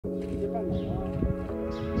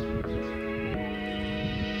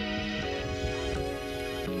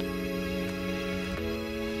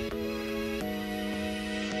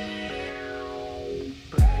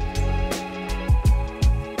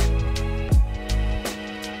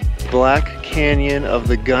Black Canyon of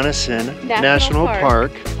the Gunnison National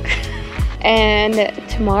Park. And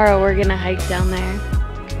tomorrow we're gonna hike down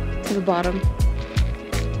there to the bottom.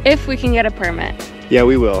 If we can get a permit. Yeah,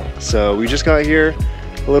 we will. So we just got here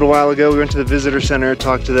a little while ago. We went to the visitor center,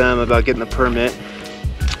 talked to them about getting the permit.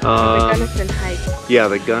 The Gunnison hike. Yeah,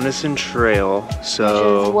 the Gunnison Trail.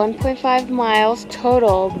 So which is 1.5 miles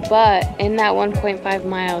total, but in that 1.5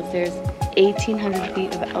 miles there's 1,800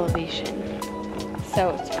 feet of elevation.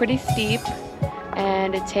 So it's pretty steep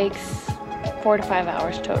and it takes 4 to 5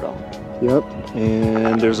 hours total. Yep,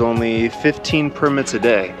 and there's only 15 permits a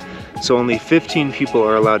day. So only 15 people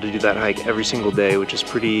are allowed to do that hike every single day, which is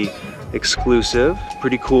pretty exclusive,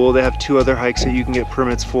 pretty cool. They have 2 other hikes that you can get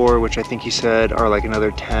permits for, which I think he said are like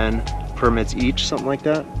another 10 permits each, something like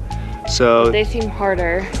that. So they seem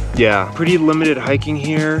harder. Yeah, pretty limited hiking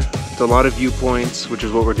here. It's a lot of viewpoints, which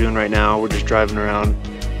is what we're doing right now. We're just driving around,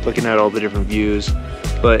 looking at all the different views.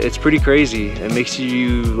 But it's pretty crazy. It makes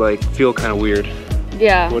you like feel kind of weird.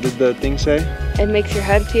 Yeah. What did the thing say? It makes your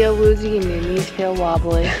head feel woozy and your knees feel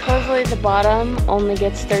wobbly. Supposedly the bottom only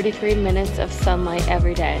gets 33 minutes of sunlight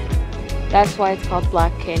every day. That's why it's called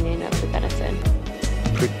Black Canyon of the Gunnison.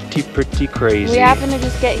 Pretty crazy. We happen to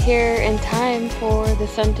just get here in time for the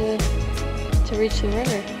sun to reach the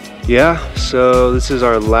river. Yeah, so this is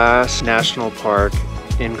our last national park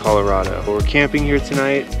in Colorado. We're camping here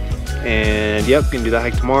tonight, and yep, gonna do that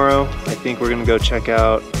hike tomorrow. I think we're gonna go check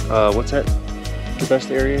out, what's that? The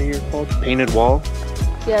best area here called? Painted Wall?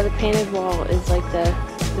 Yeah, the Painted Wall is like the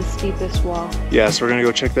steepest wall. Yeah, so we're gonna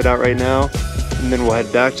go check that out right now, and then we'll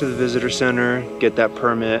head back to the visitor center, get that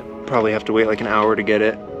permit. Probably have to wait like an hour to get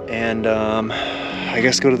it, and I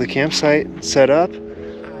guess go to the campsite, set up.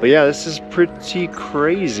 But yeah, this is pretty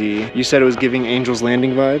crazy. You said it was giving Angel's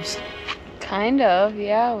Landing vibes? Kind of,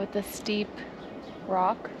 yeah, with the steep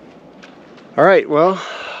rock. All right, well,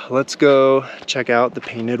 let's go check out the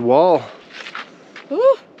Painted Wall.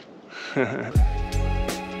 Woo!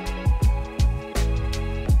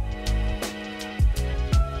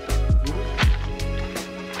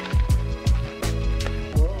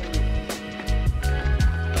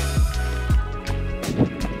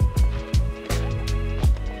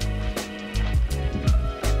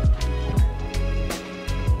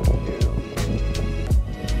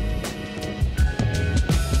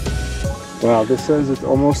 Wow, this says it's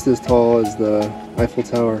almost as tall as the Eiffel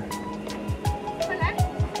Tower.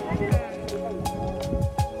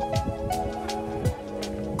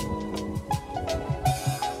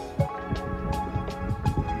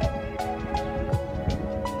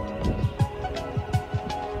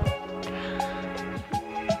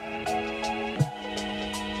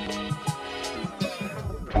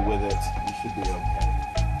 With it, you should be okay.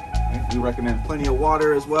 We recommend plenty of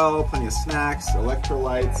water as well, plenty of snacks,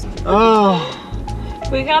 electrolytes. Oh,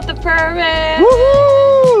 we got the permit!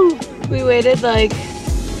 Woohoo! We waited like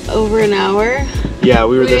over an hour. Yeah,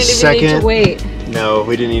 we were the second. We didn't even need to wait. No,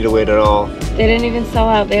 we didn't need to wait at all. They didn't even sell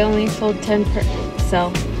out. They only sold 10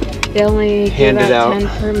 They only handed gave out out 10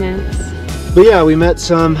 permits. But yeah, we met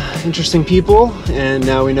some interesting people, and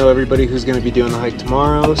now we know everybody who's going to be doing the hike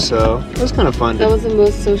tomorrow, so it was kind of fun. That was the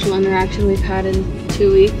most social interaction we've had in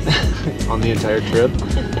 2 weeks. On the entire trip.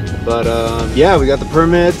 But yeah, we got the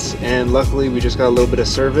permits, and luckily we just got a little bit of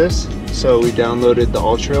service. So we downloaded the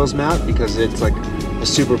All Trails map because it's like a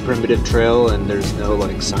super primitive trail and there's no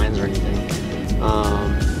like signs or anything.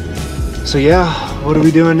 So yeah, what are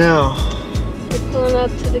we doing now? We're pulling up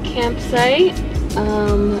to the campsite.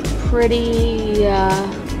 Pretty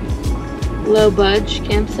low budge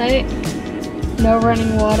campsite. No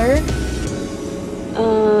running water.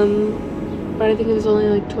 But I think it was only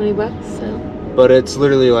like 20 bucks, so. But it's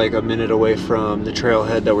literally like a minute away from the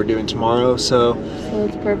trailhead that we're doing tomorrow, so. So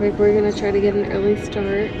it's perfect. We're gonna try to get an early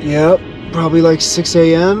start. Yep, probably like 6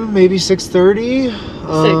 a.m., maybe 6:30.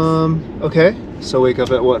 6. Okay, so wake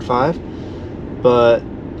up at what, 5? But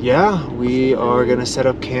yeah, we are gonna set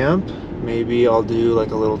up camp. Maybe I'll do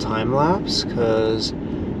like a little time lapse because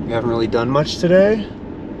we haven't really done much today.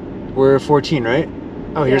 We're 14, right?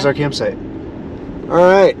 Oh, here's our campsite. All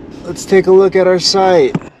right, let's take a look at our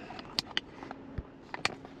site.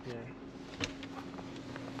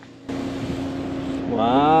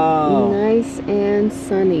 Wow. Nice and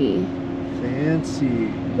sunny. Fancy.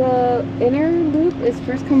 The inner loop is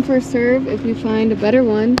first come, first serve if you find a better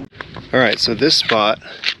one. All right, so this spot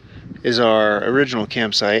is our original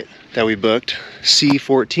campsite. that we booked,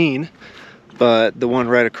 C14, but the one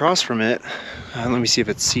right across from it, let me see if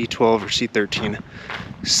it's C12 or C13.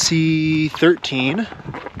 C13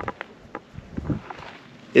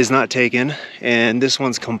 is not taken, and this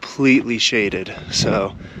one's completely shaded.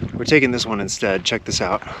 So we're taking this one instead. Check this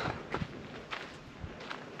out.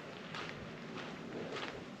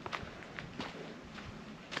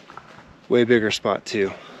 Way bigger spot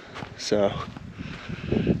too. So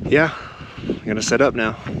yeah, I'm gonna set up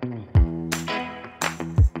now.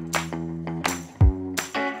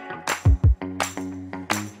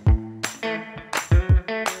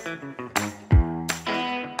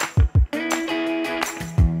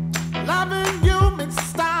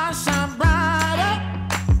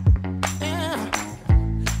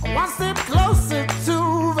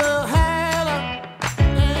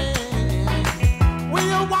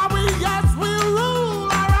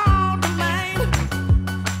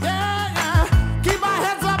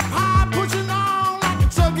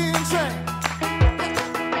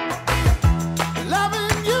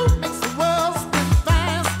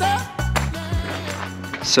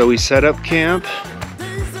 So we set up camp,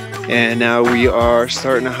 and now we are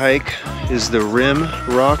starting to hike. Is the Rim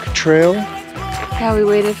Rock Trail. Yeah, we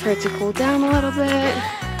waited for it to cool down a little bit.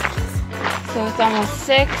 So it's almost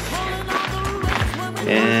 6.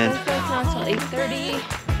 And it's not until 8:30.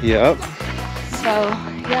 Yep. So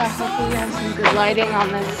yeah, hopefully we have some good lighting on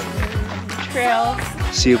this trail.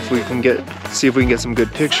 See if we can get some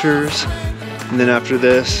good pictures. And then after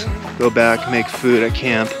this, go back, make food at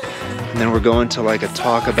camp. And then we're going to like a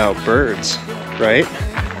talk about birds, right?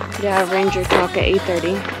 Yeah, ranger talk at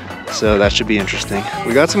 8:30. So that should be interesting.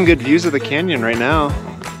 We got some good views of the canyon right now.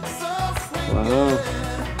 Wow.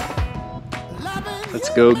 Let's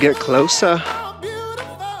go get closer.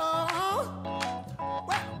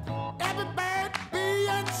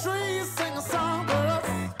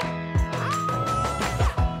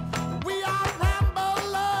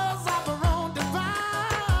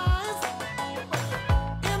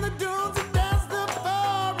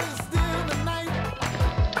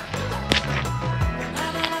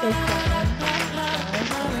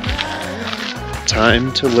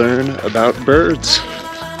 Time to learn about birds.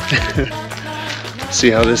 See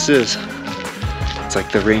how this is. It's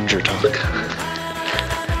like the ranger talk.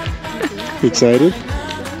 Excited?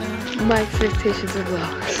 My expectations are low. A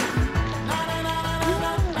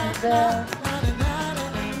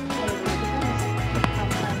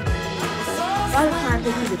lot of times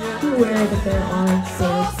I think it's cooler that there are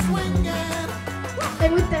sailors.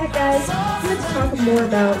 And with that, guys, let's talk more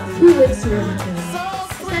about who lives here in the town.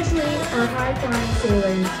 Especially our high-flying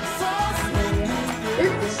sailors. They're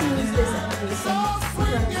going to use this elevation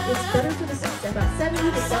because it's better for the sunset, about 70 to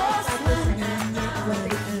 75% of what they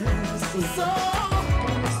can see.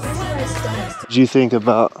 And specialized stars. What do you think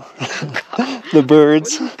about the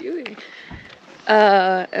birds? What are you doing?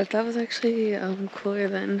 If that was actually cooler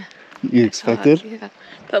than You expected? yeah,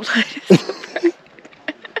 that light is so bright.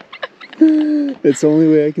 It's the only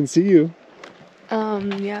way I can see you.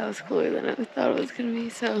 Yeah, it was cooler than I thought it was gonna be.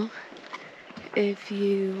 So, if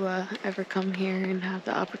you ever come here and have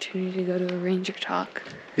the opportunity to go to a ranger talk,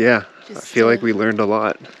 Yeah, I feel like we learned a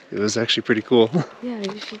lot. It was actually pretty cool. yeah,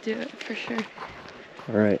 you should do it for sure.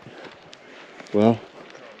 All right. Well,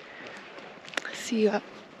 See you at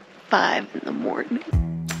 5 in the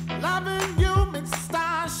morning.